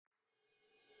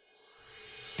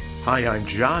Hi, I'm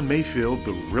John Mayfield,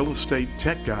 the Real Estate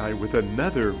Tech Guy, with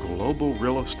another Global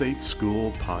Real Estate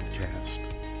School podcast.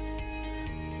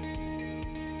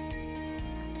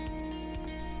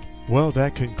 Well,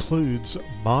 that concludes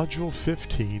Module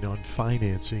 15 on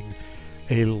financing,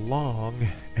 a long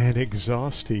and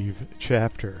exhaustive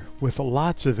chapter with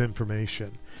lots of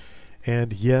information.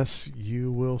 And yes,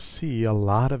 you will see a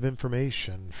lot of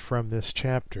information from this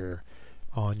chapter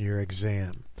on your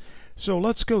exam. So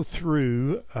let's go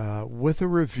through with a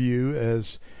review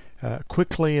as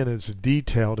quickly and as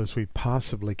detailed as we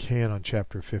possibly can on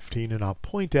Chapter 15, and I'll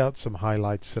point out some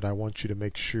highlights that I want you to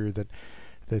make sure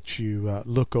that you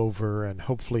look over and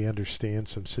hopefully understand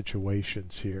some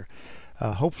situations here.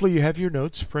 Hopefully you have your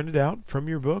notes printed out from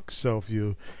your book, so if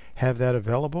you have that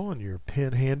available and your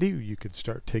pen handy, you can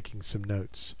start taking some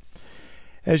notes.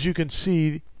 As you can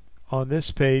see, on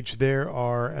this page, there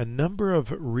are a number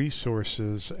of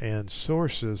resources and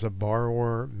sources a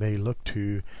borrower may look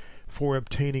to for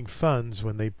obtaining funds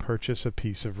when they purchase a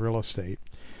piece of real estate.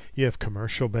 You have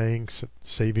commercial banks,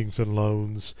 savings and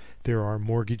loans. There are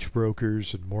mortgage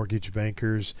brokers and mortgage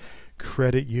bankers,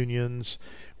 credit unions.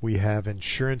 We have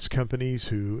insurance companies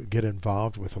who get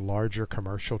involved with larger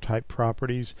commercial type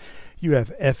properties. You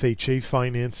have FHA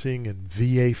financing and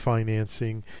VA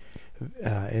financing.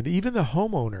 And even the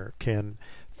homeowner can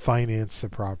finance the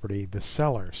property, the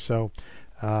seller. So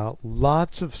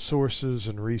lots of sources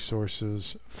and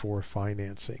resources for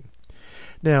financing.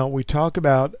 Now, we talk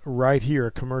about right here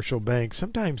a commercial bank.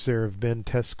 Sometimes there have been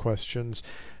test questions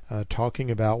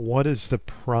talking about what is the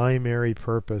primary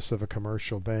purpose of a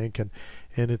commercial bank, and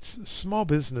it's small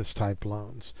business type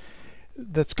loans.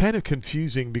 That's kind of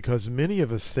confusing because many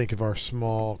of us think of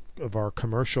our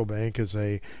commercial bank as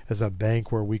a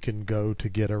bank where we can go to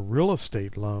get a real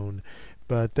estate loan,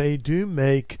 but they do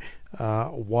make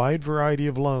a wide variety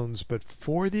of loans. But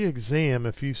for the exam,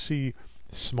 if you see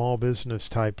small business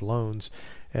type loans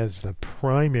as the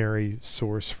primary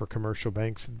source for commercial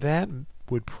banks, that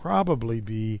would probably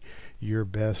be your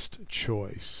best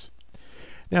choice.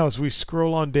 Now, as we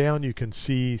scroll on down, you can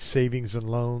see savings and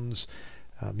loans,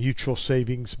 mutual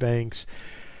savings banks.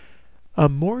 A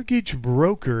mortgage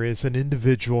broker is an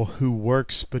individual who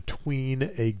works between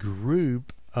a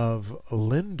group of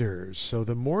lenders. So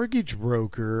the mortgage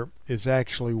broker is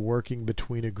actually working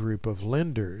between a group of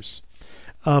lenders.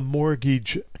 A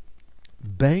mortgage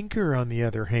banker, on the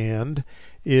other hand,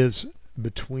 is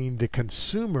between the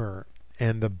consumer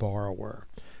and the borrower.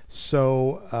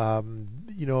 So,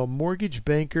 mortgage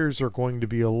bankers are going to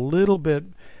be a little bit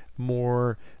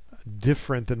more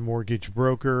different than mortgage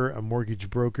broker. A mortgage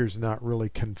broker is not really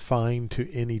confined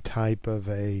to any type of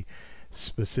a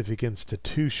specific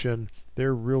institution.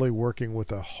 They're really working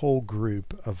with a whole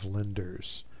group of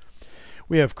lenders.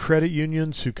 We have credit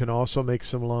unions who can also make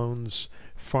some loans.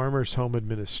 Farmers Home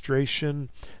Administration,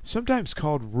 sometimes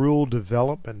called rural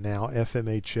development now,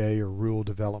 FMHA or rural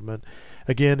development.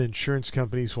 Again, insurance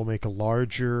companies will make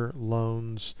larger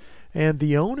loans. And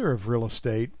the owner of real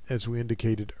estate, as we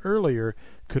indicated earlier,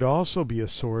 could also be a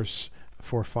source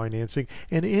for financing.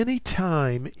 And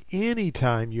anytime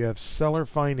you have seller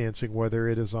financing, whether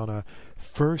it is on a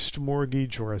first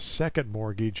mortgage or a second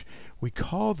mortgage, we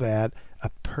call that a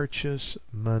purchase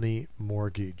money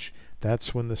mortgage.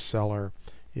 That's when the seller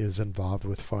is involved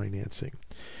with financing.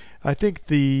 I think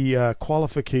the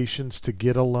qualifications to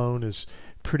get a loan is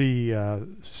pretty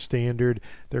standard.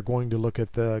 They're going to look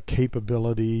at the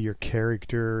capability, your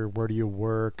character, where do you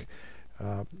work,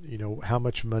 how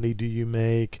much money do you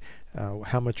make,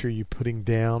 how much are you putting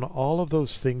down. All of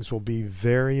those things will be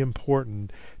very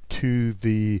important to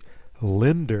the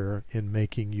lender in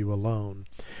making you a loan.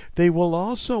 They will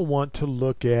also want to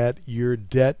look at your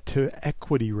debt to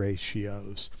equity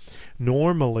ratios.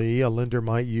 Normally, a lender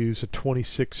might use a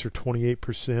 26 or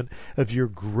 28% of your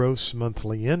gross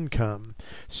monthly income.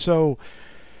 So,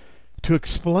 to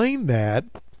explain that,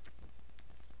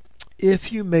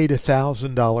 if you made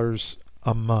 $1,000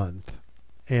 a month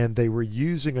and they were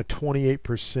using a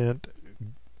 28%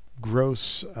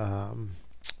 gross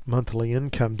monthly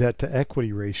income debt to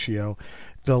equity ratio,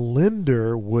 the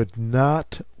lender would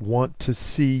not want to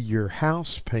see your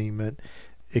house payment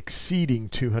exceeding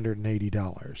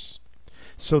 $280.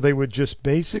 So they would just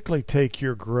basically take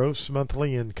your gross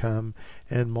monthly income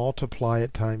and multiply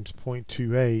it times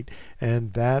 0.28,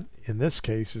 and that in this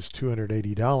case is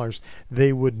 $280.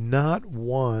 They would not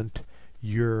want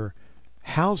your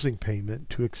housing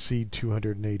payment to exceed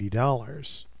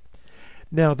 $280.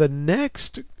 Now the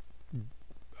next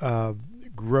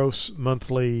gross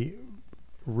monthly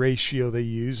ratio they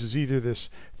use is either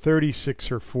this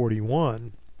 36 or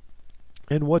 41.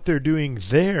 And what they're doing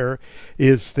there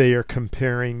is they are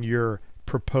comparing your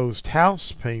proposed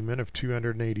house payment of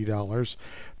 $280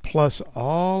 plus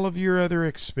all of your other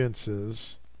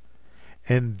expenses,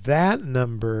 and that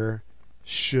number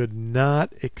should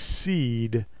not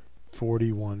exceed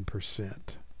 41%.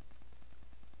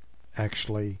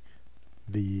 Actually,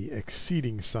 the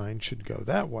exceeding sign should go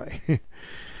that way.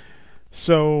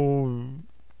 So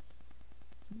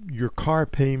your car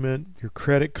payment, your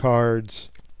credit cards,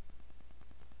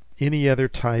 any other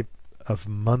type of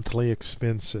monthly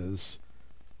expenses,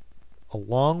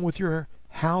 along with your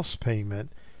house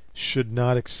payment, should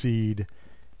not exceed,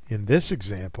 in this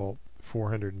example,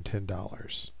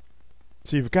 $410.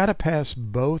 So you've got to pass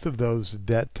both of those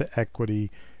debt to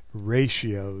equity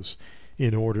ratios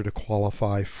in order to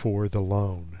qualify for the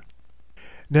loan.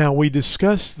 Now, we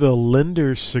discussed the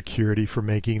lender's security for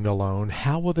making the loan.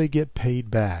 How will they get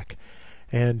paid back?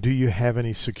 And do you have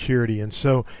any security? And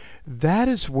so that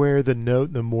is where the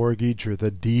note, the mortgage, or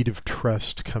the deed of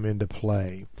trust come into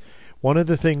play. One of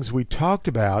the things we talked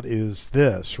about is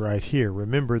this right here.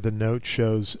 Remember, the note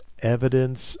shows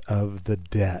evidence of the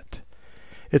debt.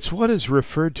 It's what is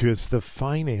referred to as the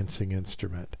financing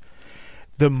instrument.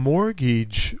 The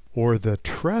mortgage or the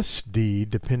trust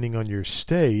deed, depending on your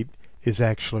state, is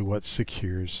actually what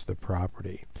secures the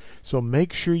property. So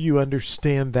make sure you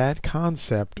understand that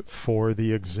concept for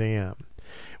the exam.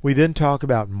 We then talk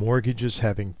about mortgages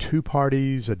having two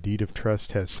parties. A deed of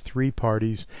trust has three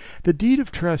parties. The deed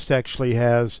of trust actually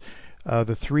has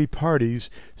the three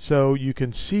parties, so you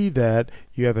can see that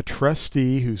you have a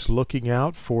trustee who's looking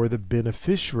out for the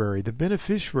beneficiary. The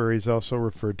beneficiary is also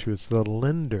referred to as the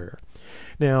lender.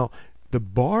 Now, the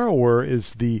borrower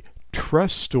is the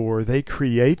trustor. They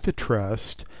create the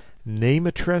trust, name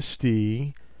a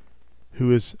trustee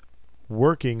who is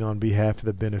working on behalf of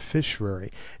the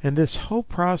beneficiary. And this whole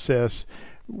process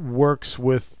works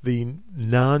with the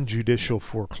non-judicial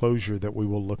foreclosure that we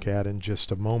will look at in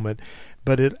just a moment,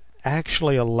 but it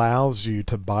actually allows you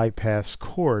to bypass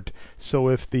court. So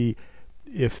if the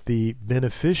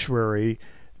beneficiary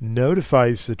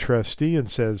notifies the trustee and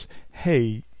says,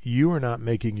 hey, you are not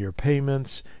making your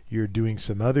payments, you're doing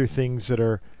some other things that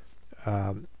are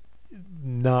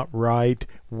not right,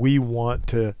 we want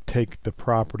to take the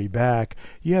property back,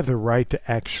 you have the right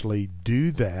to actually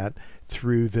do that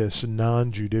through this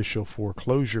non-judicial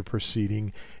foreclosure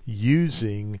proceeding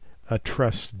using a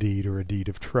trust deed or a deed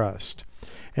of trust.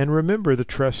 And remember, the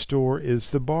trustor is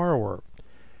the borrower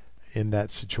in that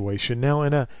situation. Now,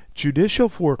 in a judicial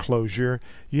foreclosure,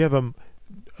 you have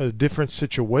a different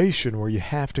situation where you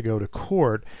have to go to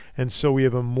court, and so we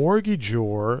have a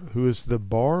mortgagor who is the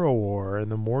borrower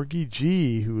and the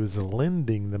mortgagee who is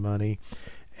lending the money,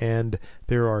 and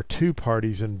there are two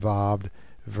parties involved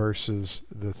versus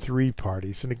the three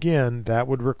parties. And again, that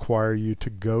would require you to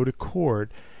go to court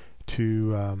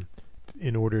to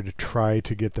in order to try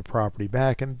to get the property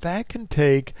back, and that can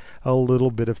take a little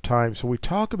bit of time. So we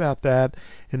talk about that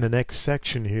in the next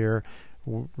section here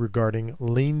regarding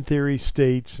lien theory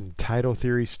states and title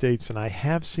theory states, and I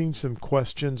have seen some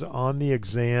questions on the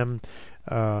exam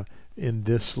in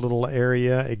this little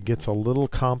area. It gets a little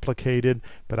complicated,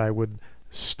 but I would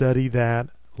study that,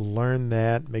 learn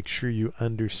that, make sure you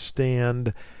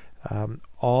understand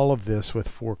all of this with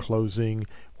foreclosing,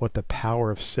 what the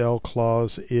power of sale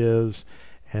clause is,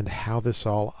 and how this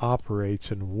all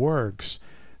operates and works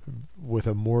with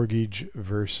a mortgage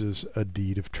versus a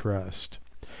deed of trust.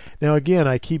 Now again,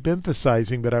 I keep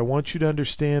emphasizing, but I want you to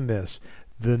understand this.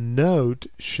 The note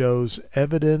shows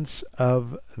evidence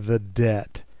of the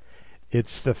debt.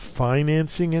 It's the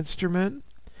financing instrument.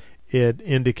 It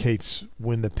indicates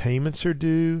when the payments are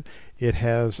due. It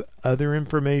has other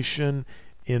information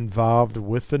involved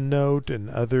with the note and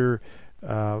other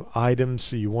items,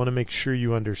 so you want to make sure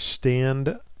you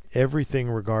understand everything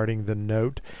regarding the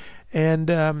note.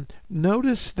 And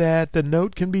notice that the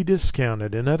note can be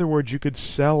discounted. In other words, you could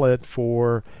sell it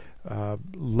for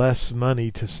less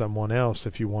money to someone else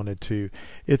if you wanted to.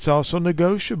 It's also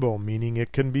negotiable, meaning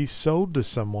it can be sold to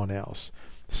someone else.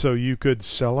 So you could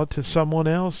sell it to someone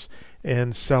else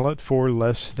and sell it for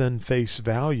less than face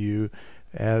value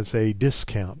as a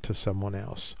discount to someone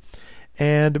else.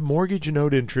 And mortgage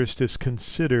note interest is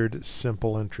considered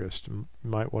simple interest. You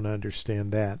might want to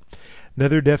understand that.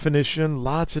 Another definition,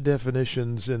 lots of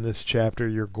definitions in this chapter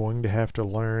you're going to have to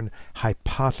learn.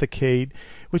 Hypothecate,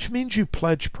 which means you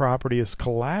pledge property as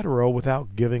collateral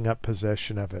without giving up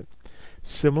possession of it.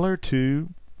 Similar to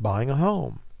buying a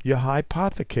home. You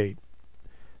hypothecate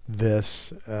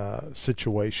this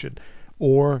situation.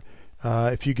 Or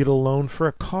if you get a loan for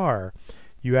a car,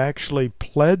 You actually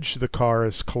pledge the car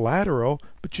as collateral,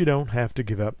 but you don't have to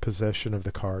give up possession of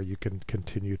the car. You can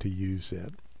continue to use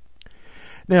it.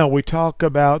 Now, we talk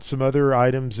about some other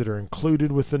items that are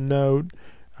included with the note,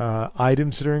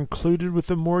 items that are included with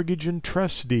the mortgage and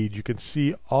trust deed. You can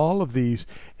see all of these.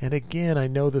 And again, I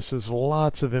know this is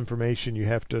lots of information you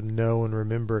have to know and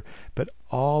remember, but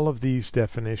all of these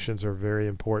definitions are very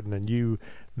important, and you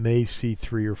may see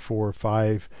 3 or 4 or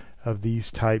 5 of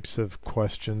these types of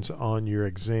questions on your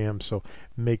exam. So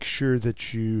make sure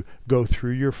that you go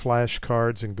through your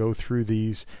flashcards and go through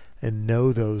these and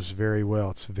know those very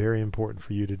well. It's very important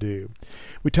for you to do.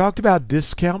 We talked about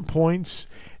discount points,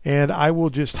 and I will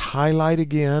just highlight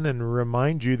again and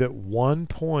remind you that 1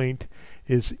 point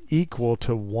is equal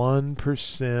to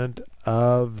 1%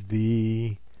 of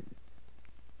the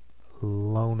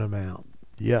loan amount.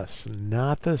 Yes,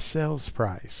 not the sales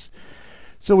price.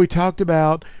 So we talked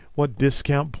about what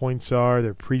discount points are.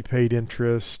 They're prepaid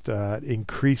interest,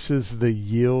 increases the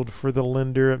yield for the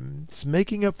lender. It's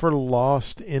making up for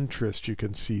lost interest, you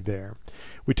can see there.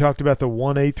 We talked about the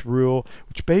 1/8 rule,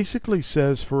 which basically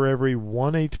says for every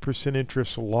 1/8%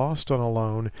 interest lost on a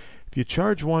loan, if you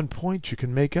charge 1 point, you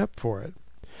can make up for it.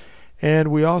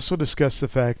 And we also discussed the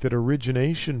fact that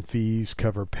origination fees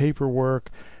cover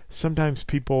paperwork. Sometimes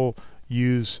people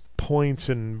use points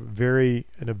in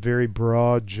a very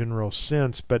broad general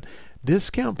sense, but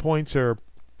discount points are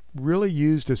really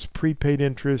used as prepaid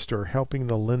interest or helping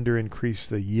the lender increase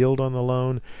the yield on the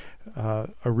loan.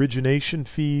 Origination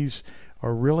fees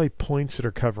are really points that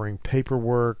are covering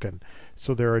paperwork, and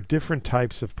so there are different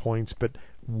types of points, but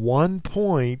 1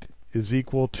 point is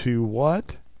equal to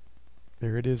what?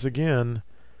 There it is again,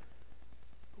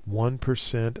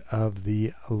 1% of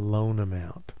the loan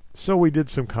amount. So we did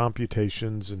some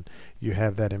computations, and you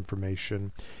have that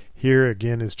information. Here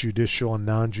again is judicial and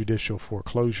non-judicial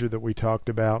foreclosure that we talked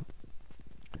about.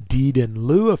 Deed in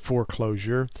lieu of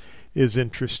foreclosure is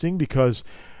interesting because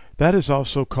that is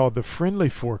also called the friendly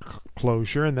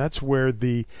foreclosure, and that's where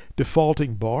the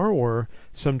defaulting borrower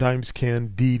sometimes can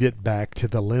deed it back to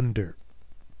the lender.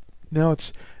 Now,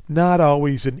 it's not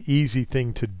always an easy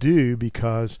thing to do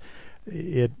because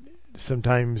it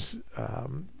sometimes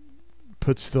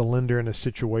puts the lender in a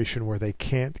situation where they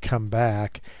can't come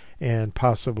back and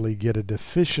possibly get a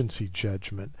deficiency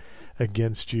judgment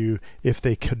against you if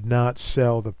they could not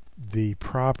sell the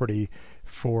property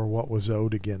for what was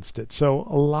owed against it. So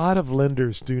a lot of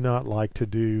lenders do not like to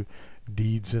do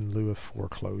deeds in lieu of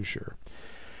foreclosure.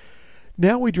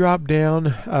 Now we drop down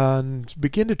and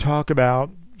begin to talk about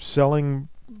selling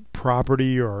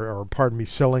property or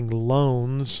selling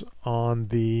loans on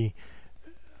the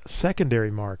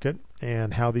secondary market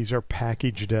and how these are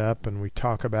packaged up, and we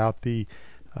talk about the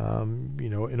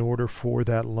in order for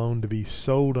that loan to be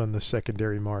sold on the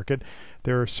secondary market,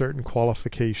 there are certain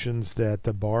qualifications that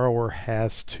the borrower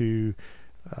has to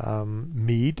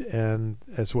meet, and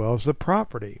as well as the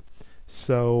property.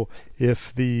 So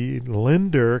if the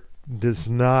lender does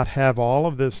not have all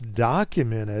of this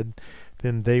documented,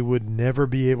 then they would never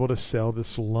be able to sell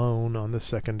this loan on the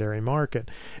secondary market.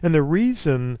 And the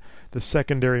reason the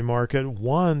secondary market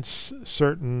wants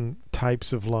certain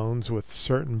types of loans with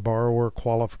certain borrower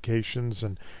qualifications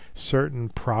and certain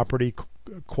property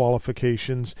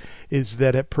qualifications is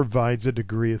that it provides a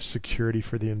degree of security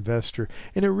for the investor,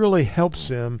 and it really helps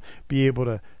them be able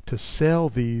to sell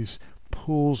these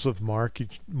pools of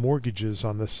mortgages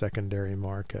on the secondary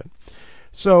market.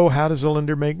 So how does a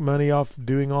lender make money off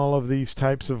doing all of these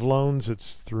types of loans?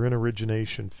 It's through an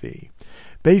origination fee.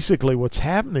 Basically what's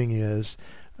happening is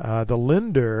the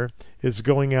lender is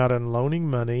going out and loaning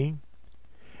money,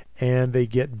 and they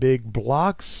get big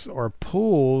blocks or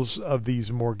pools of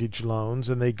these mortgage loans,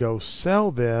 and they go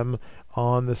sell them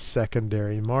on the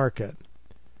secondary market.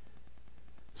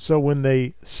 So when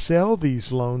they sell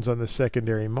these loans on the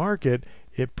secondary market,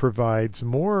 it provides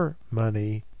more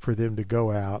money for them to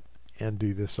go out and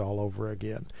do this all over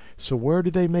again. So where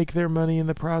do they make their money in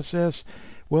the process?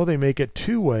 Well, they make it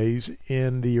two ways: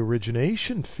 in the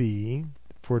origination fee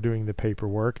for doing the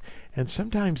paperwork, and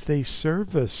sometimes they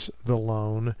service the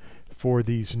loan for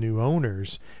these new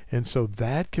owners, and so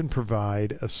that can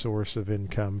provide a source of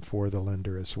income for the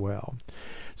lender as well.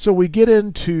 So we get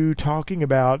into talking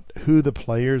about who the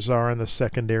players are in the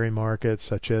secondary market,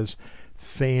 such as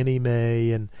Fannie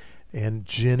Mae and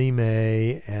Ginnie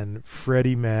Mae and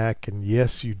Freddie Mac. And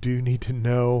yes, you do need to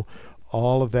know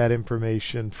all of that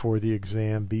information for the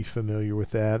exam. Be familiar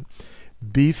with that.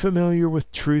 Be familiar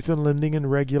with Truth in Lending and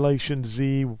Regulation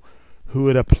Z, who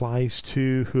it applies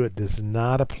to, who it does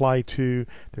not apply to.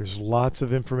 There's lots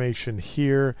of information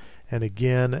here. And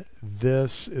again,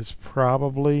 this is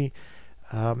probably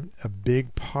a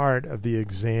big part of the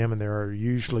exam, and there are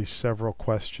usually several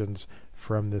questions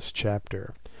from this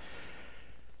chapter.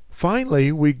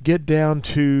 Finally, we get down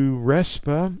to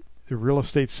RESPA, the Real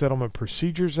Estate Settlement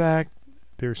Procedures Act.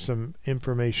 There's some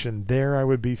information there I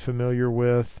would be familiar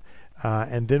with.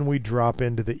 And then we drop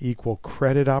into the Equal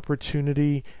Credit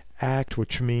Opportunity Act,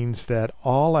 which means that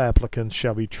all applicants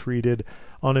shall be treated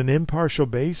on an impartial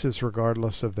basis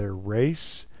regardless of their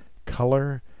race,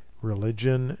 color,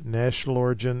 religion, national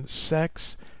origin,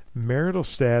 sex, marital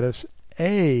status,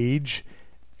 age,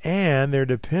 and their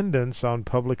dependence on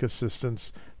public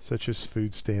assistance such as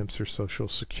food stamps or Social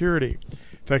Security.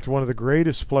 In fact, one of the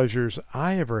greatest pleasures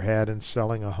I ever had in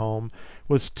selling a home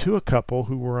was to a couple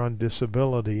who were on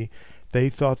disability. They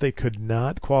thought they could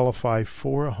not qualify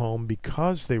for a home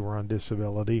because they were on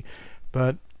disability,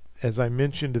 but as I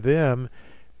mentioned to them,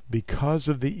 because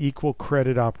of the Equal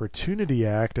Credit Opportunity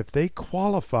Act, if they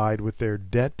qualified with their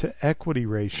debt to equity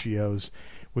ratios,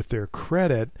 with their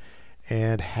credit,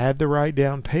 and had the right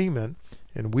down payment,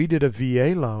 and we did a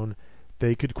VA loan,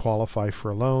 they could qualify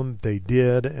for a loan. They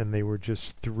did, and they were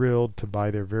just thrilled to buy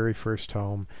their very first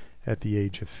home at the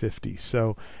age of 50.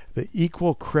 So the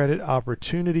Equal Credit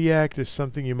Opportunity Act is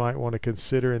something you might want to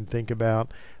consider and think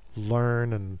about,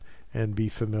 learn, and be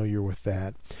familiar with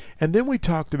that. And then we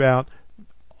talked about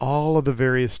all of the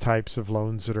various types of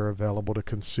loans that are available to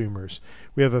consumers.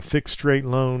 We have a fixed rate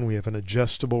loan, we have an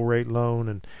adjustable rate loan,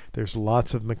 and there's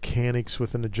lots of mechanics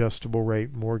with an adjustable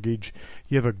rate mortgage.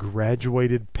 You have a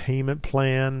graduated payment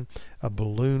plan, a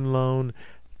balloon loan,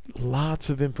 lots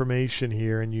of information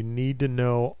here, and you need to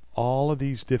know all of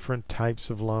these different types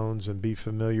of loans and be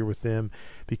familiar with them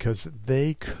because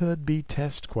they could be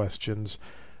test questions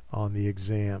on the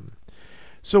exam.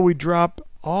 So we drop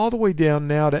all the way down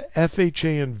now to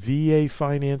FHA and VA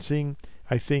financing.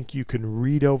 I think you can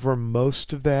read over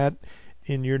most of that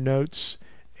in your notes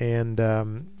and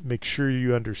make sure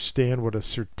you understand what a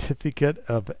certificate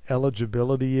of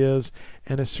eligibility is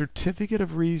and a certificate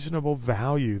of reasonable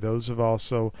value. Those have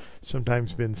also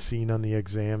sometimes been seen on the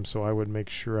exam, so I would make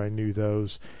sure I knew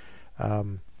those.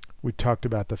 We talked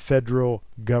about the federal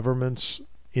government's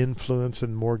influence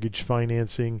in mortgage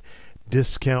financing,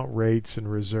 discount rates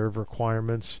and reserve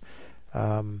requirements.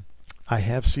 I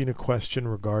have seen a question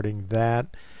regarding that.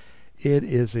 It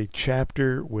is a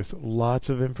chapter with lots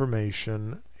of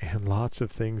information and lots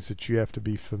of things that you have to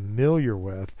be familiar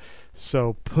with.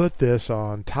 So put this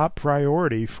on top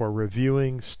priority for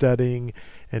reviewing, studying,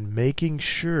 and making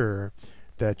sure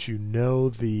that you know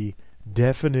the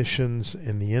definitions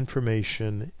and the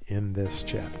information in this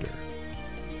chapter.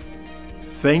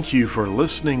 Thank you for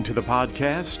listening to the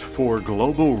podcast for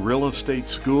Global Real Estate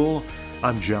School.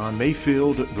 I'm John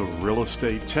Mayfield, the Real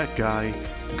Estate Tech Guy.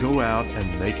 Go out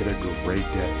and make it a great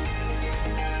day.